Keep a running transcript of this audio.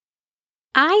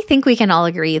I think we can all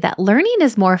agree that learning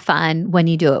is more fun when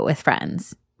you do it with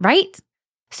friends, right?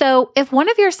 So if one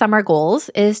of your summer goals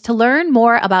is to learn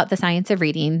more about the science of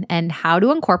reading and how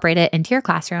to incorporate it into your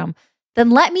classroom, then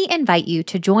let me invite you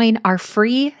to join our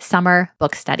free summer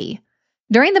book study.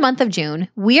 During the month of June,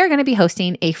 we are going to be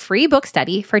hosting a free book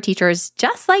study for teachers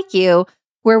just like you,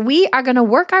 where we are going to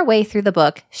work our way through the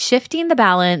book, Shifting the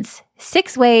Balance,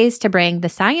 6 Ways to Bring the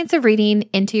Science of Reading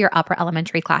into Your Upper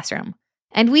Elementary Classroom.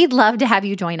 And we'd love to have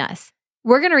you join us.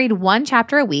 We're going to read 1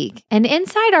 chapter a week, and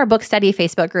inside our book study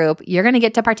Facebook group, you're going to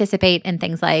get to participate in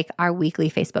things like our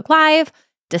weekly Facebook Live,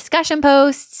 discussion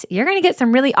posts, you're going to get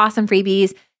some really awesome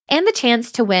freebies, and the chance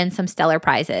to win some stellar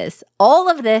prizes. All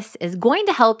of this is going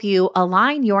to help you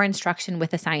align your instruction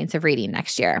with the science of reading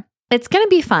next year. It's going to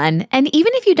be fun, and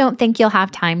even if you don't think you'll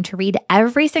have time to read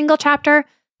every single chapter,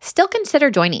 still consider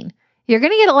joining. You're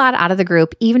going to get a lot out of the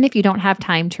group, even if you don't have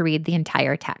time to read the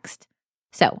entire text.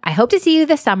 So I hope to see you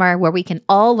this summer where we can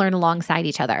all learn alongside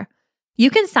each other. You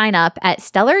can sign up at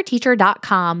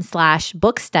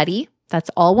stellarteacher.com/bookstudy.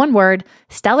 That's all one word,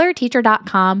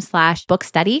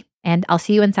 stellarteacher.com/bookstudy, and I'll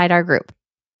see you inside our group.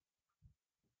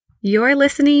 You're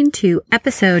listening to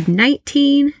episode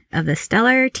 19 of the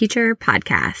Stellar Teacher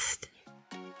Podcast.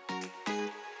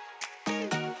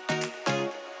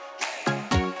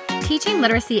 Teaching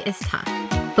literacy is tough,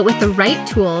 but with the right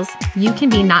tools, you can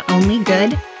be not only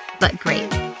good, but great.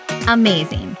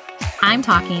 Amazing. I'm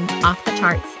talking off the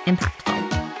charts impactful.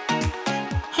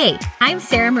 Hey, I'm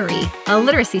Sarah Marie, a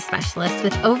literacy specialist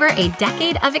with over a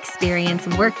decade of experience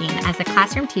working as a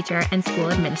classroom teacher and school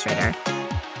administrator.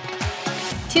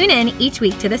 Tune in each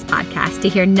week to this podcast to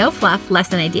hear no-fluff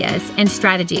lesson ideas and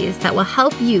strategies that will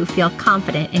help you feel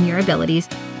confident in your abilities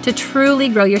to truly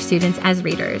grow your students as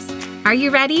readers. Are you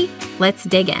ready? Let's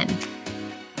dig in.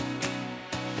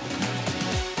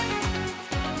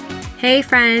 Hey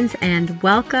friends, and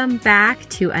welcome back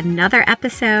to another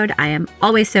episode. I am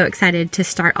always so excited to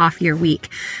start off your week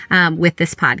with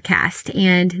this podcast.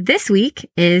 And this week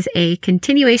is a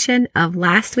continuation of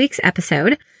last week's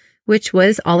episode, which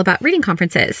was all about reading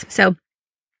conferences. So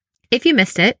if you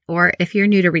missed it, or if you're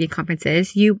new to reading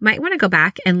conferences, you might want to go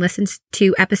back and listen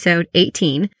to episode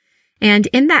 18. And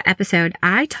in that episode,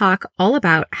 I talk all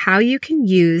about how you can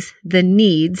use the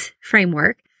needs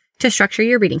framework to structure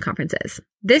your reading conferences.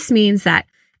 This means that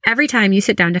every time you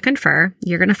sit down to confer,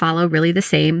 you're going to follow really the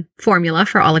same formula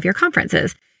for all of your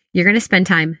conferences. You're going to spend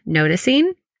time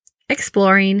noticing,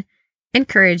 exploring,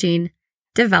 encouraging,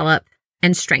 develop,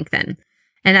 and strengthen.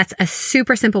 And that's a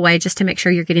super simple way just to make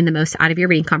sure you're getting the most out of your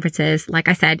reading conferences. Like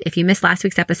I said, if you missed last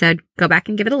week's episode, go back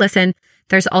and give it a listen.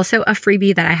 There's also a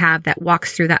freebie that I have that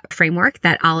walks through that framework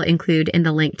that I'll include in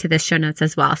the link to this show notes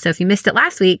as well. So if you missed it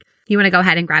last week, you want to go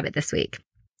ahead and grab it this week.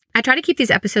 I try to keep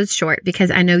these episodes short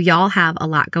because I know y'all have a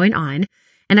lot going on.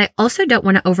 And I also don't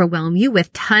want to overwhelm you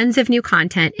with tons of new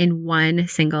content in one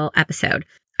single episode.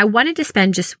 I wanted to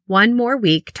spend just one more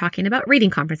week talking about reading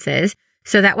conferences,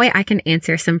 so that way I can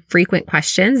answer some frequent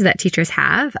questions that teachers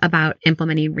have about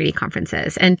implementing reading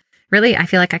conferences. And really, I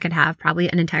feel like I could have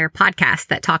probably an entire podcast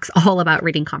that talks all about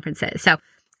reading conferences. So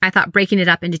I thought breaking it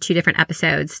up into 2 different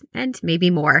episodes and maybe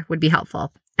more would be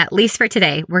helpful. At least for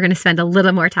today, we're going to spend a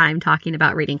little more time talking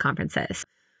about reading conferences.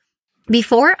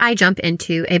 Before I jump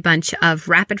into a bunch of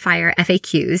rapid fire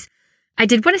FAQs, I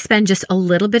did want to spend just a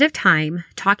little bit of time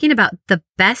talking about the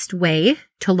best way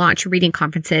to launch reading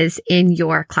conferences in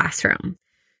your classroom.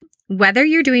 Whether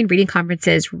you're doing reading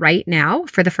conferences right now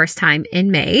for the first time in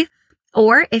May,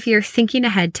 or if you're thinking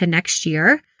ahead to next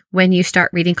year when you start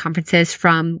reading conferences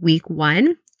from week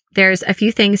 1, there's a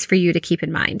few things for you to keep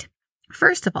in mind.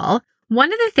 First of all,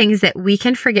 one of the things that we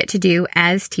can forget to do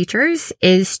as teachers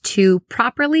is to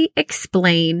properly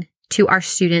explain to our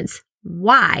students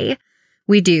why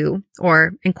we do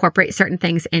or incorporate certain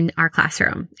things in our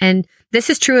classroom. And this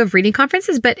is true of reading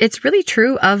conferences, but it's really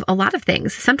true of a lot of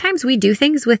things. Sometimes we do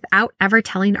things without ever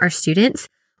telling our students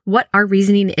what our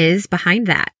reasoning is behind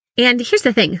that. And here's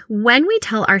the thing, when we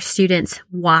tell our students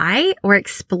why or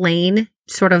explain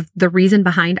sort of the reason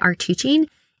behind our teaching,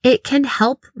 it can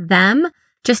help them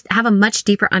just have a much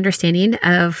deeper understanding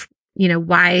of,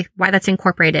 why that's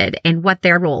incorporated and what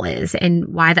their role is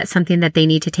and why that's something that they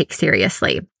need to take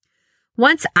seriously.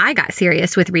 Once I got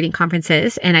serious with reading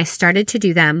conferences and I started to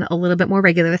do them a little bit more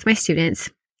regular with my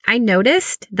students, I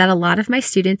noticed that a lot of my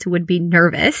students would be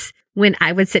nervous when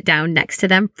I would sit down next to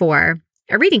them for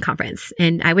a reading conference.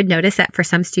 And I would notice that for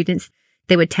some students,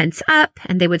 they would tense up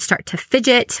and they would start to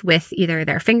fidget with either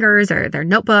their fingers or their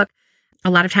notebook. A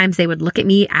lot of times they would look at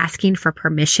me asking for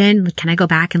permission. Can I go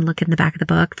back and look in the back of the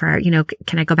book for,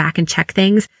 can I go back and check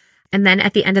things? And then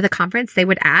at the end of the conference, they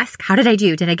would ask, how did I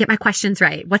do? Did I get my questions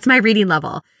right? What's my reading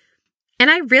level? And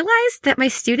I realized that my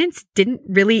students didn't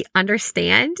really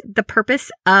understand the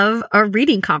purpose of a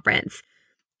reading conference.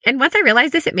 And once I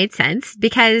realized this, it made sense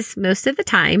because most of the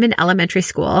time in elementary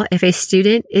school, if a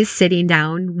student is sitting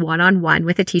down one-on-one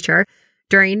with a teacher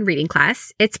during reading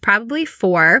class, it's probably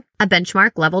for a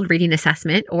benchmark leveled reading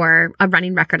assessment or a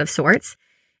running record of sorts.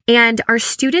 And our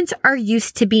students are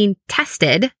used to being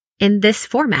tested in this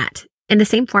format, in the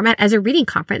same format as a reading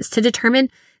conference to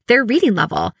determine their reading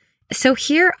level. So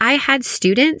here I had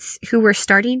students who were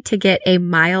starting to get a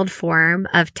mild form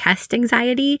of test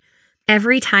anxiety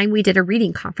every time we did a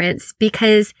reading conference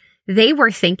because they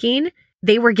were thinking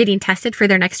they were getting tested for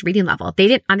their next reading level. They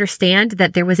didn't understand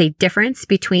that there was a difference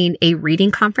between a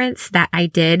reading conference that I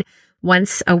did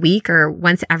once a week or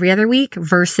once every other week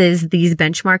versus these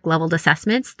benchmark leveled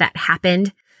assessments that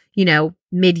happened,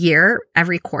 mid-year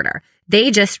every quarter.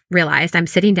 They just realized I'm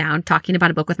sitting down talking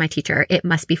about a book with my teacher. It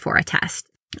must be for a test.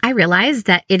 I realized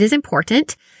that it is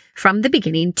important from the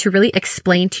beginning to really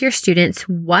explain to your students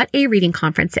what a reading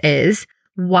conference is,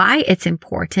 why it's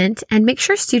important, and make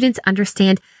sure students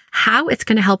understand how it's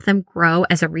going to help them grow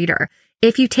as a reader.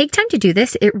 If you take time to do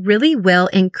this, it really will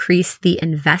increase the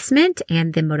investment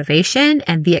and the motivation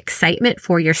and the excitement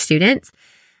for your students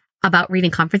about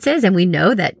reading conferences. And we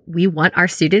know that we want our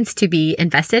students to be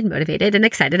invested, motivated, and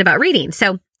excited about reading.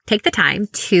 So take the time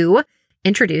to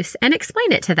introduce and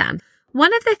explain it to them.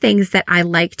 One of the things that I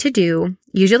like to do,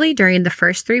 usually during the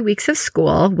first 3 weeks of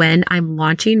school when I'm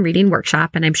launching Reading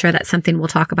Workshop, and I'm sure that's something we'll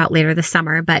talk about later this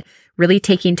summer, but really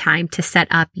taking time to set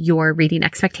up your reading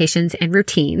expectations and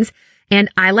routines. And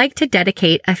I like to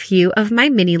dedicate a few of my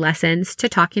mini lessons to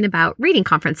talking about reading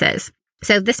conferences.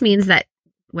 So this means that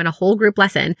when a whole group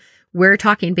lesson, we're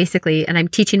talking basically, and I'm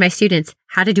teaching my students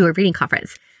how to do a reading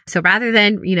conference. So rather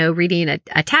than, reading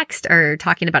a text or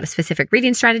talking about a specific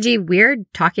reading strategy, we're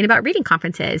talking about reading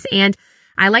conferences. And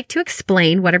I like to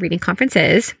explain what a reading conference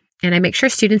is. And I make sure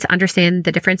students understand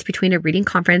the difference between a reading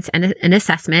conference and an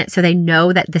assessment. So they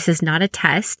know that this is not a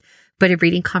test, but a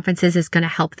reading conference is going to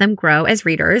help them grow as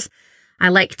readers. I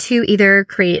like to either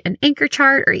create an anchor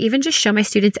chart or even just show my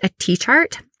students a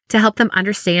T-chart to help them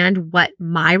understand what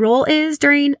my role is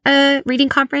during a reading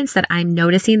conference, that I'm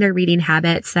noticing their reading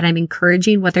habits, that I'm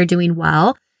encouraging what they're doing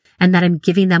well, and that I'm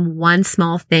giving them one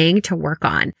small thing to work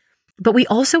on. But we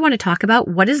also want to talk about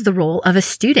what is the role of a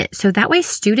student. So that way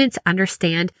students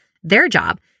understand their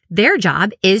job. Their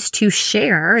job is to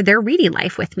share their reading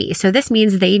life with me. So this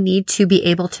means they need to be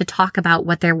able to talk about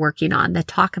what they're working on, to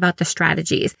talk about the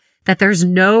strategies, that there's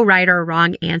no right or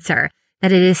wrong answer,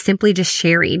 that it is simply just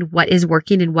sharing what is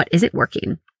working and what isn't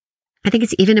working. I think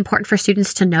it's even important for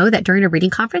students to know that during a reading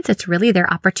conference, it's really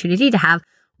their opportunity to have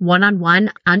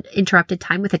one-on-one uninterrupted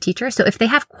time with a teacher. So if they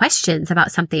have questions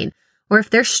about something, or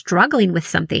if they're struggling with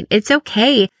something, it's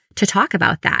okay to talk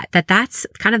about that. That's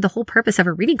kind of the whole purpose of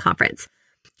a reading conference.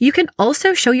 You can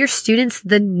also show your students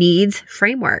the needs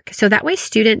framework. So that way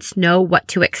students know what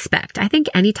to expect. I think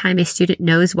anytime a student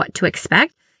knows what to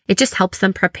expect, it just helps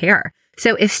them prepare.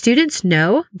 So if students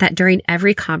know that during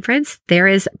every conference, there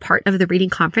is part of the reading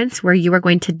conference where you are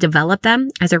going to develop them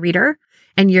as a reader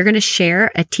and you're going to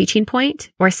share a teaching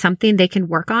point or something they can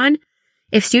work on.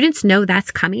 If students know that's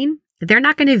coming, they're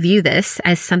not going to view this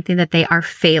as something that they are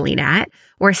failing at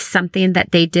or something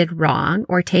that they did wrong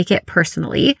or take it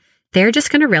personally. They're just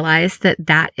going to realize that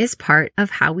that is part of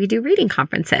how we do reading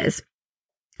conferences.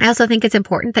 I also think it's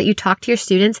important that you talk to your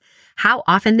students how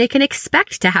often they can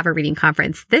expect to have a reading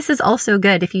conference. This is also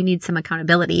good if you need some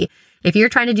accountability. If you're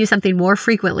trying to do something more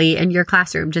frequently in your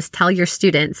classroom, just tell your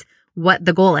students what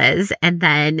the goal is, and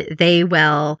then they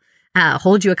will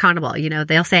hold you accountable.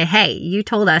 They'll say, hey, you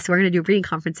told us we're going to do reading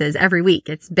conferences every week.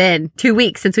 It's been 2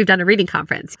 weeks since we've done a reading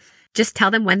conference. Just tell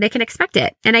them when they can expect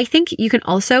it. And I think you can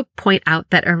also point out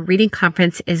that a reading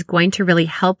conference is going to really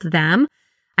help them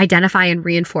identify and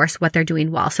reinforce what they're doing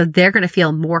well. So they're going to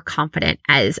feel more confident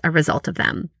as a result of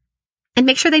them. And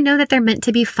make sure they know that they're meant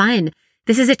to be fun.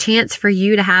 This is a chance for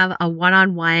you to have a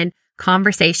one-on-one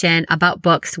conversation about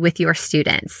books with your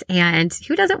students. And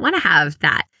who doesn't want to have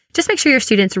that? Just make sure your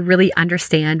students really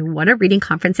understand what a reading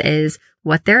conference is,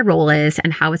 what their role is,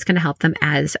 and how it's going to help them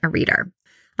as a reader.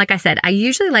 Like I said, I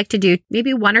usually like to do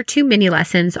maybe 1 or 2 mini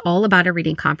lessons all about a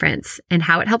reading conference and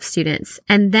how it helps students.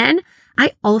 And then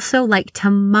I also like to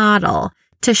model,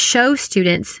 to show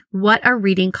students what a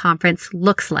reading conference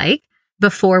looks like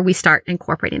before we start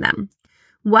incorporating them.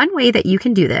 One way that you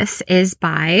can do this is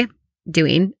by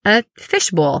doing a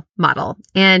fishbowl model.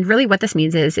 And really what this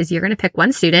means is you're going to pick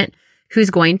one student who's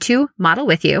going to model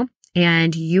with you,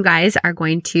 and you guys are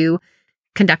going to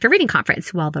conduct a reading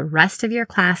conference while the rest of your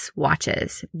class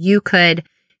watches. You could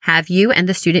have you and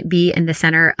the student be in the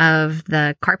center of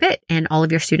the carpet and all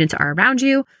of your students are around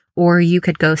you, or you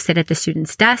could go sit at the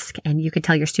student's desk and you could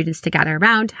tell your students to gather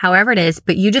around, however it is,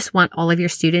 but you just want all of your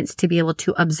students to be able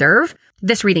to observe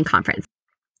this reading conference.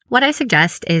 What I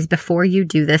suggest is before you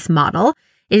do this model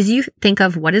is you think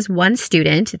of what is one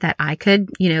student that I could,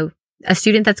 a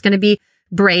student that's going to be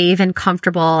brave and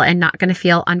comfortable and not going to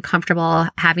feel uncomfortable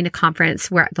having a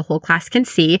conference where the whole class can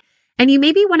see. And you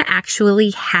maybe want to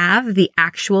actually have the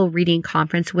actual reading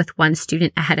conference with one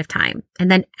student ahead of time and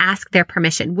then ask their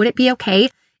permission. Would it be okay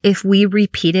if we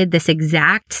repeated this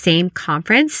exact same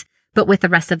conference, but with the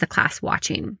rest of the class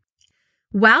watching?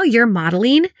 While you're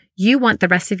modeling, you want the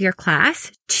rest of your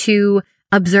class to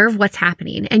observe what's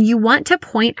happening, and you want to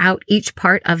point out each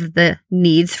part of the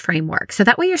needs framework. So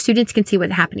that way your students can see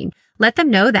what's happening. Let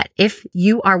them know that if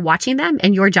you are watching them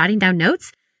and you're jotting down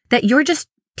notes, that you're just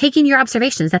taking your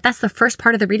observations, that's the first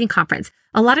part of the reading conference.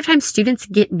 A lot of times students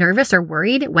get nervous or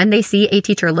worried when they see a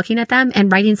teacher looking at them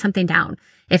and writing something down.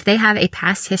 If they have a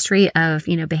past history of,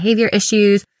 behavior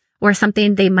issues or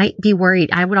something, they might be worried.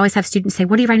 I would always have students say,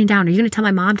 what are you writing down? Are you going to tell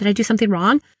my mom? Did I do something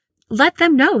wrong? Let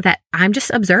them know that I'm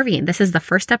just observing. This is the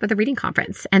first step of the reading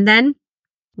conference. And then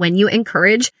when you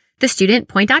encourage the student,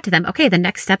 point out to them, okay, the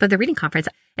next step of the reading conference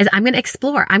is I'm going to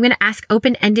explore. I'm going to ask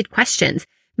open-ended questions.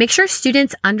 Make sure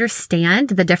students understand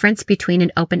the difference between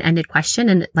an open-ended question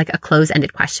and like a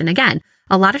closed-ended question. Again,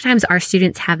 a lot of times our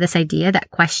students have this idea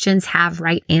that questions have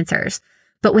right answers.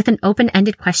 But with an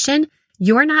open-ended question,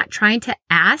 you're not trying to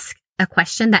ask a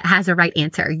question that has a right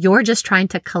answer. You're just trying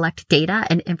to collect data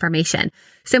and information.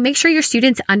 So make sure your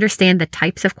students understand the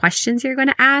types of questions you're going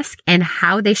to ask and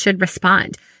how they should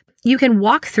respond. You can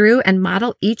walk through and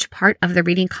model each part of the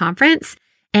reading conference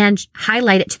and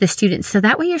highlight it to the students. So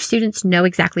that way your students know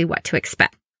exactly what to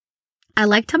expect. I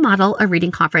like to model a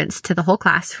reading conference to the whole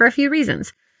class for a few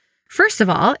reasons. First of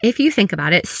all, if you think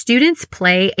about it, students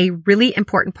play a really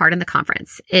important part in the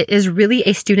conference. It is really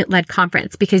a student-led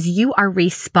conference because you are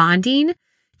responding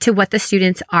to what the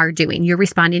students are doing. You're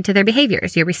responding to their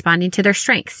behaviors. You're responding to their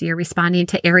strengths. You're responding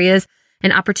to areas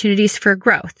and opportunities for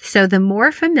growth. So the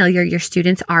more familiar your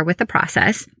students are with the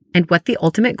process and what the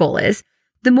ultimate goal is,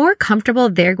 the more comfortable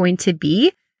they're going to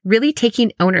be really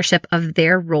taking ownership of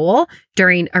their role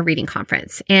during a reading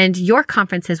conference. And your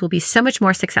conferences will be so much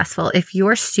more successful if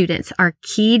your students are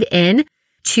keyed in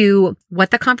to what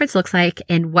the conference looks like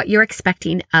and what you're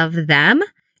expecting of them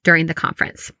during the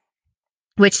conference,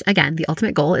 which again, the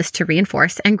ultimate goal is to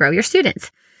reinforce and grow your students.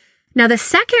 Now, the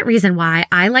second reason why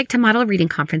I like to model reading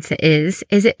conferences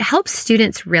is it helps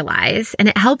students realize and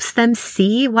it helps them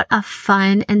see what a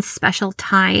fun and special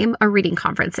time a reading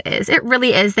conference is. It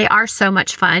really is. They are so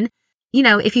much fun.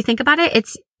 If you think about it,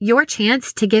 it's your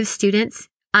chance to give students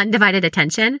undivided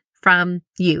attention from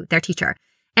you, their teacher.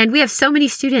 And we have so many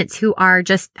students who are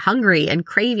just hungry and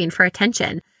craving for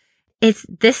attention.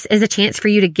 This is a chance for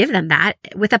you to give them that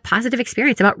with a positive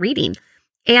experience about reading.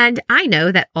 And I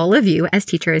know that all of you as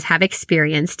teachers have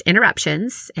experienced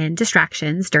interruptions and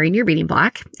distractions during your reading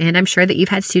block. And I'm sure that you've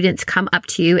had students come up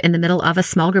to you in the middle of a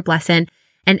small group lesson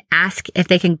and ask if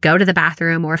they can go to the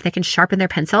bathroom or if they can sharpen their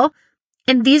pencil.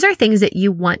 And these are things that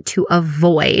you want to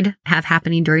avoid have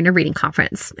happening during a reading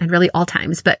conference and really all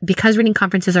times. But because reading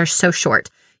conferences are so short,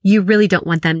 you really don't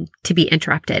want them to be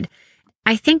interrupted.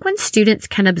 I think when students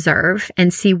can observe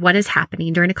and see what is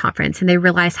happening during a conference and they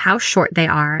realize how short they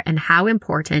are and how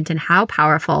important and how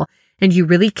powerful, and you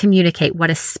really communicate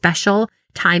what a special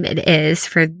time it is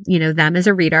for, them as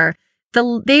a reader,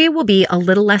 they will be a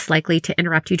little less likely to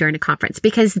interrupt you during a conference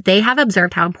because they have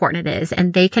observed how important it is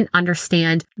and they can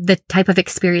understand the type of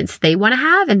experience they want to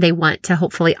have and they want to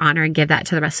hopefully honor and give that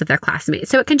to the rest of their classmates.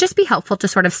 So it can just be helpful to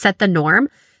sort of set the norm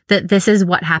that this is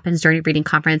what happens during a reading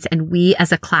conference, and we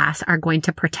as a class are going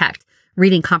to protect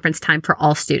reading conference time for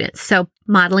all students. So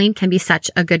modeling can be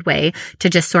such a good way to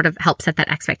just sort of help set that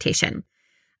expectation.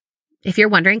 If you're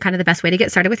wondering kind of the best way to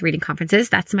get started with reading conferences,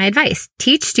 that's my advice.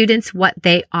 Teach students what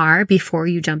they are before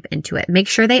you jump into it. Make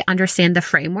sure they understand the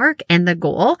framework and the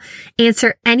goal.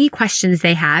 Answer any questions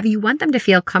they have. You want them to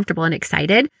feel comfortable and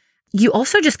excited. You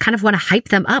also just kind of want to hype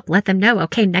them up. Let them know,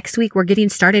 okay, next week we're getting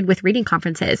started with reading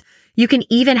conferences. You can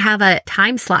even have a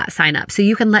time slot sign up so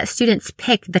you can let students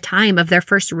pick the time of their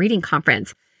first reading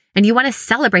conference. And you want to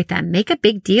celebrate them, make a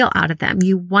big deal out of them.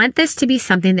 You want this to be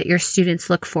something that your students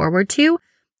look forward to,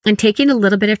 and taking a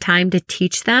little bit of time to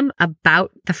teach them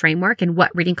about the framework and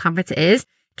what reading conference is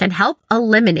can help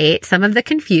eliminate some of the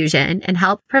confusion and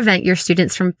help prevent your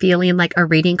students from feeling like a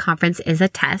reading conference is a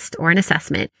test or an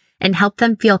assessment, and help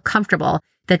them feel comfortable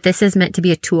that this is meant to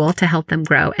be a tool to help them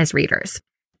grow as readers.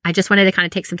 I just wanted to kind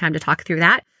of take some time to talk through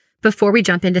that before we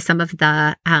jump into some of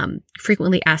the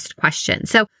frequently asked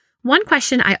questions. So one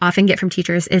question I often get from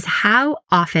teachers is, how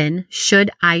often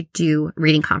should I do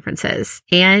reading conferences?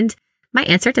 And my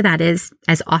answer to that is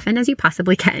as often as you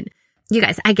possibly can. You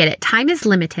guys, I get it. Time is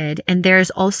limited, and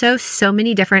there's also so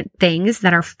many different things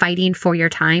that are fighting for your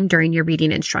time during your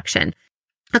reading instruction.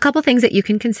 A couple things that you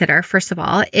can consider. First of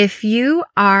all, if you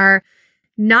are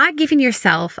not giving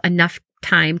yourself enough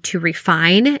time to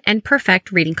refine and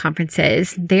perfect reading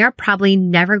conferences, they are probably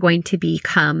never going to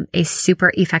become a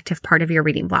super effective part of your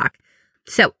reading block.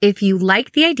 So if you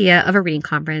like the idea of a reading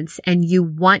conference and you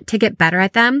want to get better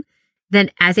at them, then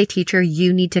as a teacher,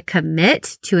 you need to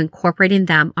commit to incorporating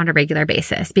them on a regular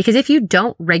basis. Because if you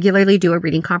don't regularly do a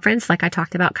reading conference, like I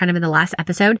talked about kind of in the last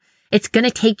episode, it's going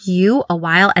to take you a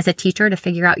while as a teacher to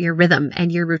figure out your rhythm and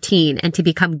your routine and to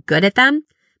become good at them.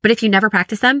 But if you never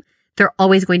practice them, they're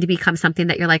always going to become something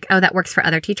that you're like, oh, that works for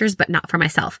other teachers, but not for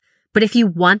myself. But if you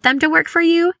want them to work for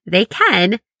you, they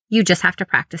can. You just have to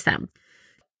practice them.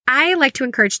 I like to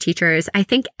encourage teachers, I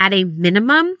think at a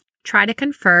minimum, try to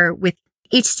confer with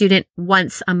each student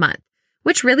once a month,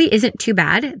 which really isn't too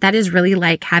bad. That is really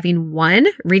like having one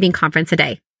reading conference a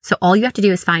day. So all you have to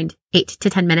do is find 8 to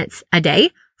 10 minutes a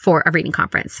day for a reading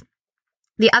conference.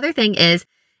 The other thing is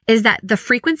that the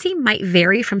frequency might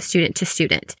vary from student to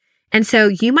student. And so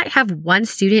you might have one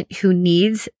student who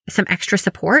needs some extra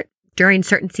support during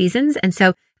certain seasons. And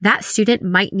so that student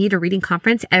might need a reading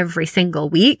conference every single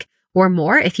week or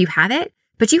more if you have it.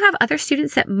 But you have other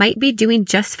students that might be doing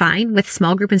just fine with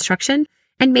small group instruction.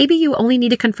 And maybe you only need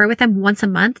to confer with them once a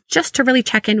month just to really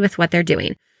check in with what they're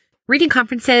doing. Reading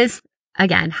conferences,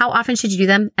 again, how often should you do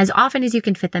them? As often as you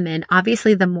can fit them in.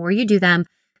 Obviously, the more you do them,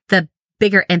 the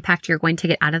bigger impact you're going to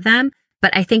get out of them.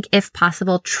 But I think if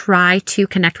possible, try to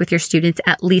connect with your students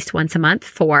at least once a month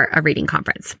for a reading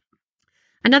conference.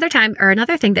 Another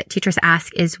thing that teachers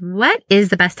ask is, what is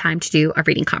the best time to do a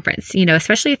reading conference? You know,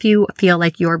 especially if you feel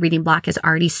like your reading block is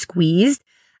already squeezed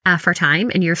for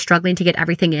time and you're struggling to get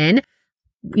everything in,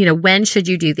 you know, when should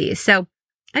you do these? So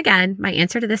again, my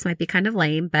answer to this might be kind of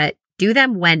lame, but do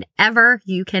them whenever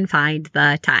you can find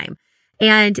the time.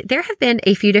 And there have been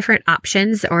a few different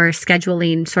options or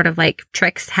scheduling sort of like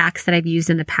tricks, hacks that I've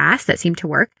used in the past that seem to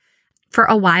work. For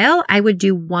a while, I would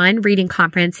do one reading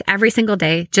conference every single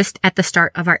day, just at the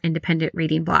start of our independent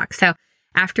reading block. So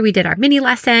after we did our mini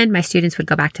lesson, my students would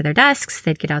go back to their desks,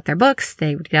 they'd get out their books,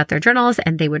 they would get out their journals,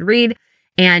 and they would read.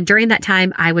 And during that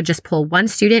time, I would just pull one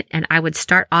student and I would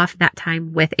start off that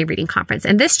time with a reading conference.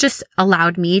 And this just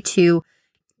allowed me to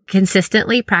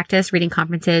consistently practice reading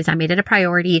conferences. I made it a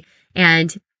priority.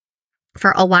 And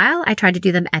for a while, I tried to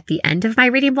do them at the end of my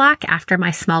reading block after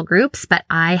my small groups, but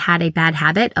I had a bad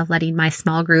habit of letting my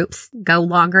small groups go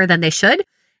longer than they should.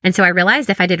 And so I realized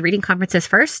if I did reading conferences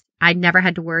first, I never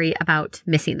had to worry about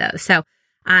missing those. So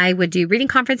I would do reading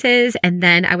conferences and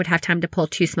then I would have time to pull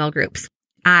 2 small groups.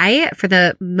 I, for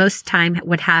the most time,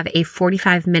 would have a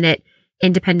 45-minute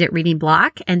independent reading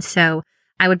block. And so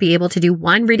I would be able to do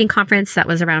one reading conference that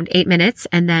was around 8 minutes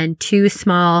and then 2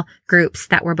 small groups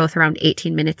that were both around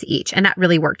 18 minutes each. And that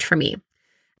really worked for me.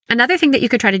 Another thing that you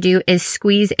could try to do is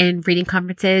squeeze in reading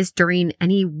conferences during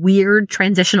any weird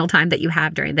transitional time that you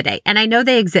have during the day. And I know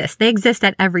they exist. They exist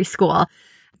at every school.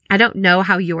 I don't know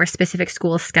how your specific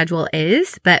school schedule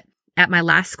is, but at my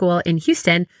last school in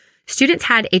Houston, students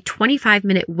had a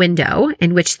 25-minute window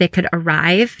in which they could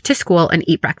arrive to school and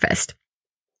eat breakfast.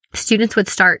 Students would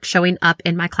start showing up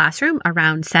in my classroom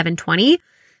around 7:20,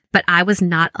 but I was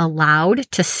not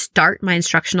allowed to start my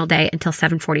instructional day until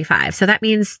 7:45. So that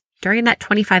means during that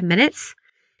 25 minutes,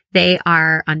 they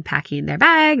are unpacking their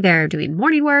bag, they're doing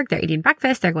morning work, they're eating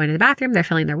breakfast, they're going to the bathroom, they're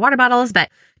filling their water bottles. But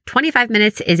 25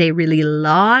 minutes is a really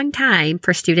long time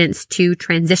for students to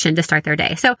transition to start their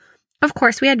day. So of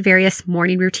course, we had various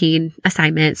morning routine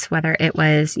assignments, whether it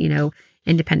was,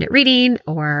 independent reading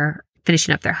or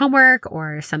finishing up their homework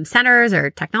or some centers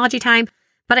or technology time.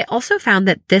 But I also found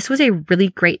that this was a really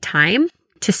great time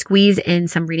to squeeze in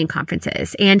some reading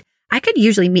conferences. And I could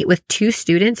usually meet with 2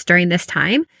 students during this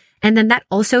time. And then that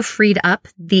also freed up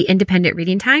the independent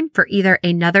reading time for either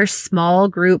another small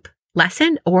group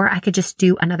lesson or I could just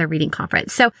do another reading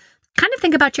conference. So kind of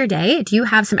think about your day. Do you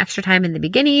have some extra time in the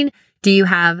beginning? Do you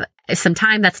have some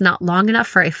time that's not long enough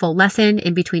for a full lesson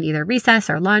in between either recess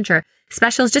or lunch or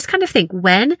specials? Just kind of think,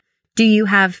 when do you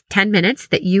have 10 minutes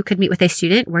that you could meet with a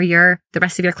student where the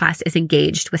rest of your class is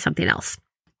engaged with something else?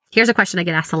 Here's a question I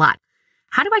get asked a lot.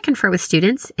 How do I confer with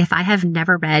students if I have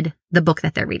never read the book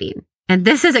that they're reading? And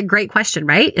this is a great question,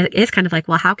 right? It is kind of like,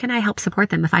 well, how can I help support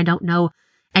them if I don't know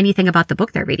anything about the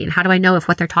book they're reading? How do I know if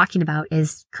what they're talking about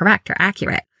is correct or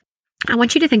accurate? I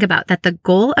want you to think about that the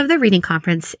goal of the reading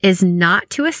conference is not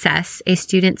to assess a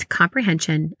student's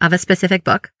comprehension of a specific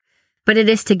book, but it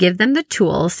is to give them the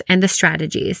tools and the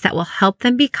strategies that will help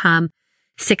them become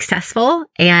successful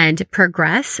and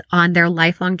progress on their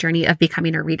lifelong journey of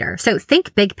becoming a reader. So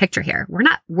think big picture here. We're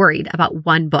not worried about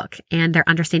one book and their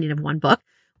understanding of one book.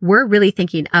 We're really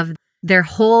thinking of their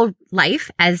whole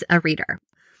life as a reader.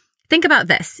 Think about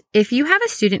this. If you have a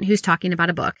student who's talking about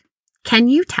a book, can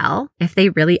you tell if they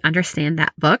really understand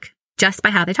that book just by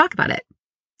how they talk about it?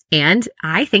 And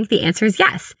I think the answer is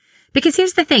yes. Because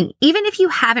here's the thing, even if you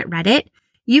haven't read it,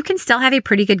 you can still have a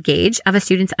pretty good gauge of a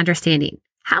student's understanding.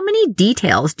 How many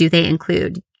details do they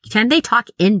include? Can they talk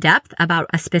in depth about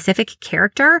a specific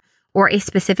character or a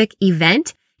specific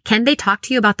event? Can they talk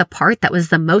to you about the part that was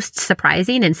the most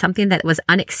surprising and something that was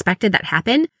unexpected that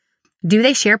happened? Do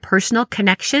they share personal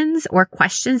connections or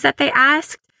questions that they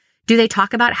asked? Do they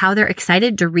talk about how they're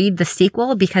excited to read the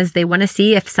sequel because they want to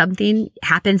see if something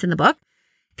happens in the book?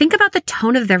 Think about the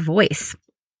tone of their voice.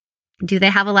 Do they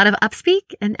have a lot of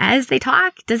upspeak? And as they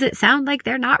talk, does it sound like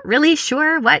they're not really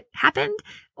sure what happened?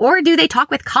 Or do they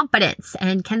talk with confidence?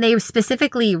 And can they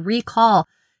specifically recall,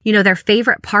 their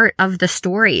favorite part of the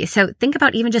story? So think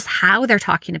about even just how they're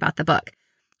talking about the book.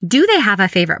 Do they have a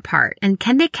favorite part? And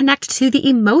can they connect to the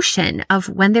emotion of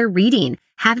when they're reading?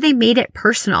 Have they made it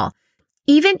personal?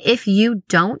 Even if you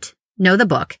don't know the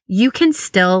book, you can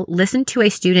still listen to a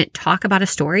student talk about a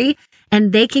story,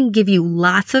 and they can give you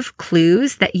lots of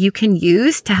clues that you can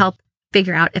use to help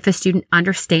figure out if a student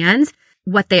understands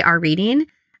what they are reading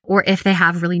or if they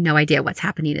have really no idea what's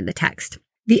happening in the text.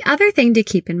 The other thing to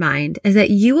keep in mind is that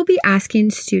you will be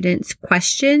asking students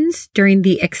questions during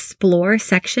the Explore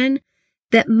section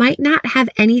that might not have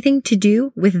anything to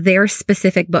do with their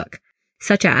specific book,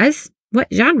 such as, what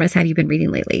genres have you been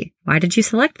reading lately? Why did you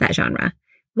select that genre?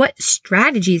 What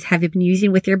strategies have you been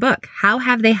using with your book? How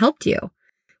have they helped you?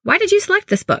 Why did you select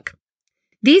this book?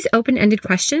 These open-ended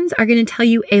questions are going to tell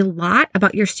you a lot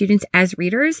about your students as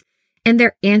readers, and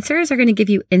their answers are going to give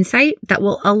you insight that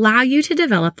will allow you to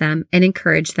develop them and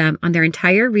encourage them on their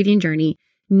entire reading journey,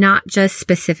 not just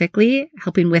specifically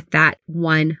helping with that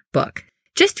one book.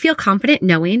 Just feel confident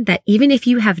knowing that even if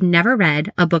you have never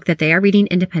read a book that they are reading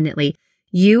independently,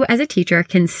 you as a teacher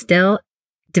can still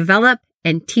develop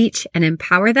and teach and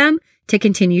empower them to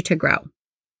continue to grow.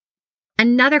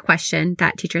 Another question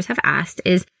that teachers have asked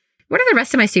is, what are the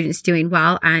rest of my students doing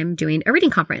while I'm doing a reading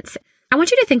conference? I want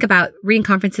you to think about reading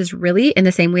conferences really in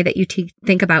the same way that you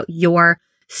think about your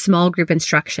small group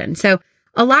instruction. So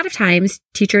a lot of times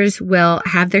teachers will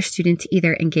have their students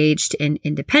either engaged in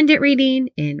independent reading,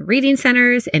 in reading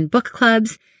centers, in book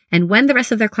clubs. And when the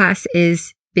rest of their class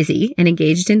is busy and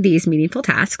engaged in these meaningful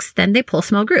tasks, then they pull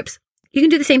small groups. You can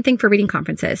do the same thing for reading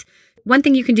conferences. One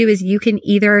thing you can do is you can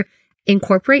either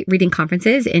incorporate reading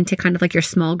conferences into kind of like your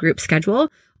small group schedule,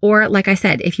 or like I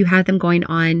said, if you have them going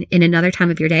on in another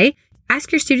time of your day,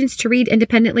 ask your students to read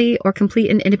independently or complete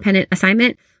an independent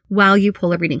assignment while you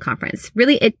pull a reading conference.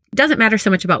 Really, it doesn't matter so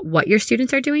much about what your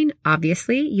students are doing.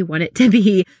 Obviously, you want it to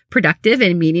be productive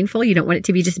and meaningful. You don't want it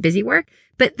to be just busy work,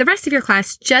 but the rest of your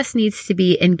class just needs to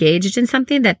be engaged in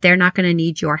something that they're not going to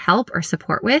need your help or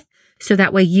support with. So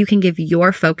that way you can give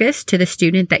your focus to the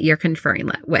student that you're conferring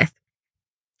with.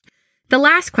 The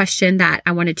last question that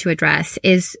I wanted to address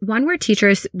is one where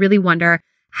teachers really wonder,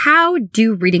 how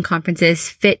do reading conferences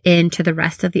fit into the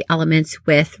rest of the elements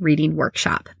with reading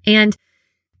workshop? And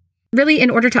really, in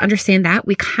order to understand that,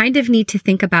 we kind of need to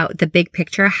think about the big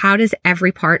picture. How does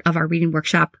every part of our reading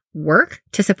workshop work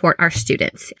to support our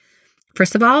students?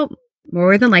 First of all,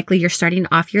 more than likely, you're starting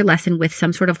off your lesson with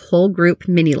some sort of whole group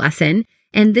mini lesson.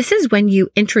 And this is when you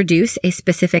introduce a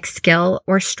specific skill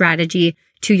or strategy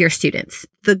to your students.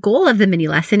 The goal of the mini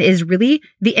lesson is really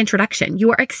the introduction.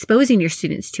 You are exposing your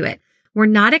students to it. We're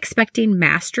not expecting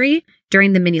mastery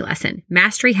during the mini lesson.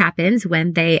 Mastery happens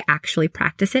when they actually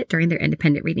practice it during their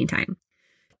independent reading time.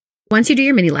 Once you do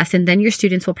your mini lesson, then your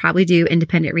students will probably do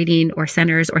independent reading or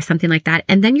centers or something like that.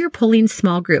 And then you're pulling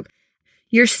small group.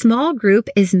 Your small group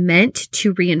is meant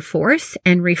to reinforce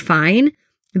and refine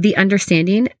the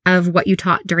understanding of what you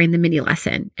taught during the mini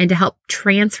lesson and to help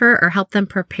transfer or help them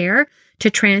prepare to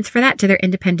transfer that to their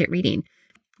independent reading.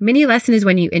 Mini lesson is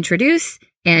when you introduce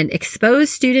and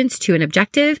expose students to an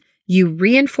objective. You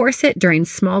reinforce it during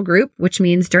small group, which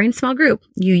means during small group,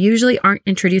 you usually aren't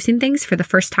introducing things for the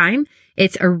first time.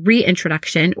 It's a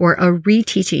reintroduction or a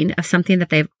reteaching of something that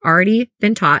they've already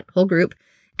been taught, whole group.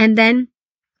 And then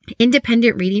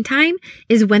independent reading time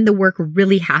is when the work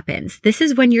really happens. This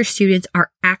is when your students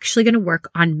are actually going to work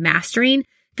on mastering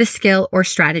the skill or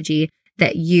strategy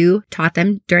that you taught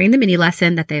them during the mini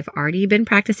lesson that they've already been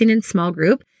practicing in small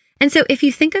group. And so if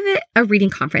you think of it, a reading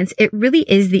conference, it really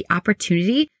is the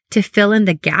opportunity to fill in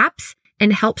the gaps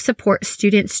and help support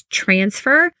students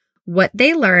transfer what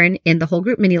they learn in the whole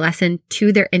group mini lesson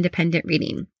to their independent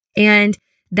reading. And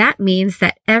that means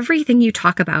that everything you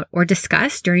talk about or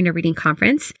discuss during a reading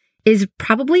conference is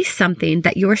probably something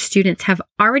that your students have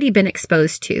already been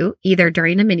exposed to, either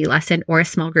during a mini lesson or a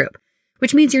small group,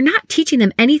 which means you're not teaching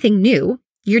them anything new.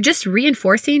 You're just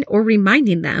reinforcing or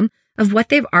reminding them of what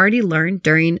they've already learned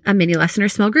during a mini lesson or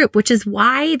small group, which is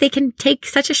why they can take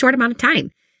such a short amount of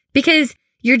time, because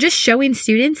you're just showing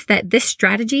students that this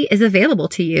strategy is available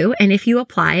to you. And if you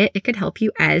apply it, it could help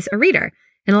you as a reader.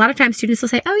 And a lot of times students will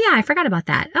say, oh yeah, I forgot about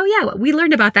that. Oh yeah, we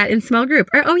learned about that in small group.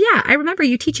 Or, oh yeah, I remember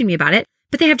you teaching me about it,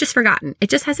 but they have just forgotten. It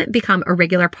just hasn't become a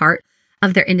regular part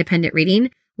of their independent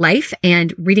reading life,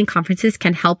 and reading conferences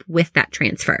can help with that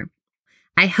transfer.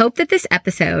 I hope that this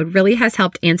episode really has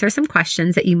helped answer some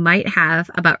questions that you might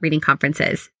have about reading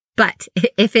conferences. But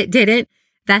if it didn't,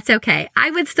 that's okay.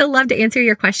 I would still love to answer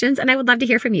your questions, and I would love to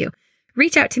hear from you.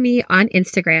 Reach out to me on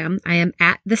Instagram. I am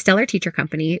at The Stellar Teacher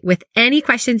Company with any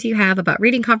questions you have about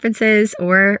reading conferences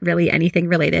or really anything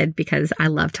related, because I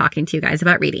love talking to you guys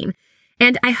about reading.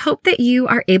 And I hope that you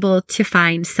are able to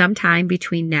find some time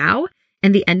between now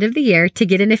and the end of the year to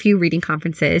get in a few reading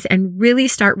conferences and really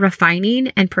start refining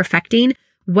and perfecting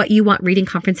what you want reading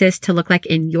conferences to look like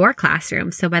in your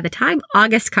classroom. So by the time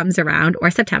August comes around or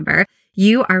September,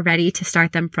 you are ready to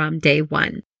start them from day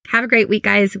one. Have a great week,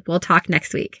 guys. We'll talk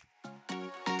next week.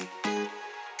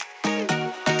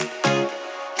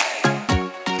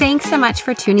 Thanks so much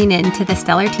for tuning in to the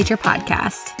Stellar Teacher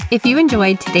Podcast. If you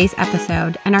enjoyed today's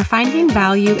episode and are finding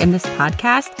value in this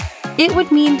podcast, it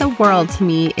would mean the world to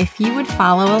me if you would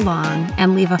follow along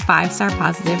and leave a 5-star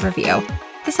positive review.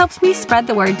 This helps me spread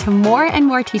the word to more and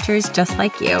more teachers just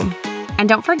like you. And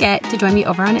don't forget to join me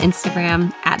over on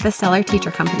Instagram at The Stellar Teacher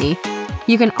Company.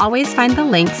 You can always find the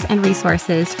links and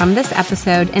resources from this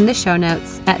episode in the show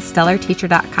notes at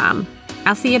stellarteacher.com.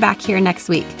 I'll see you back here next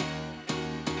week.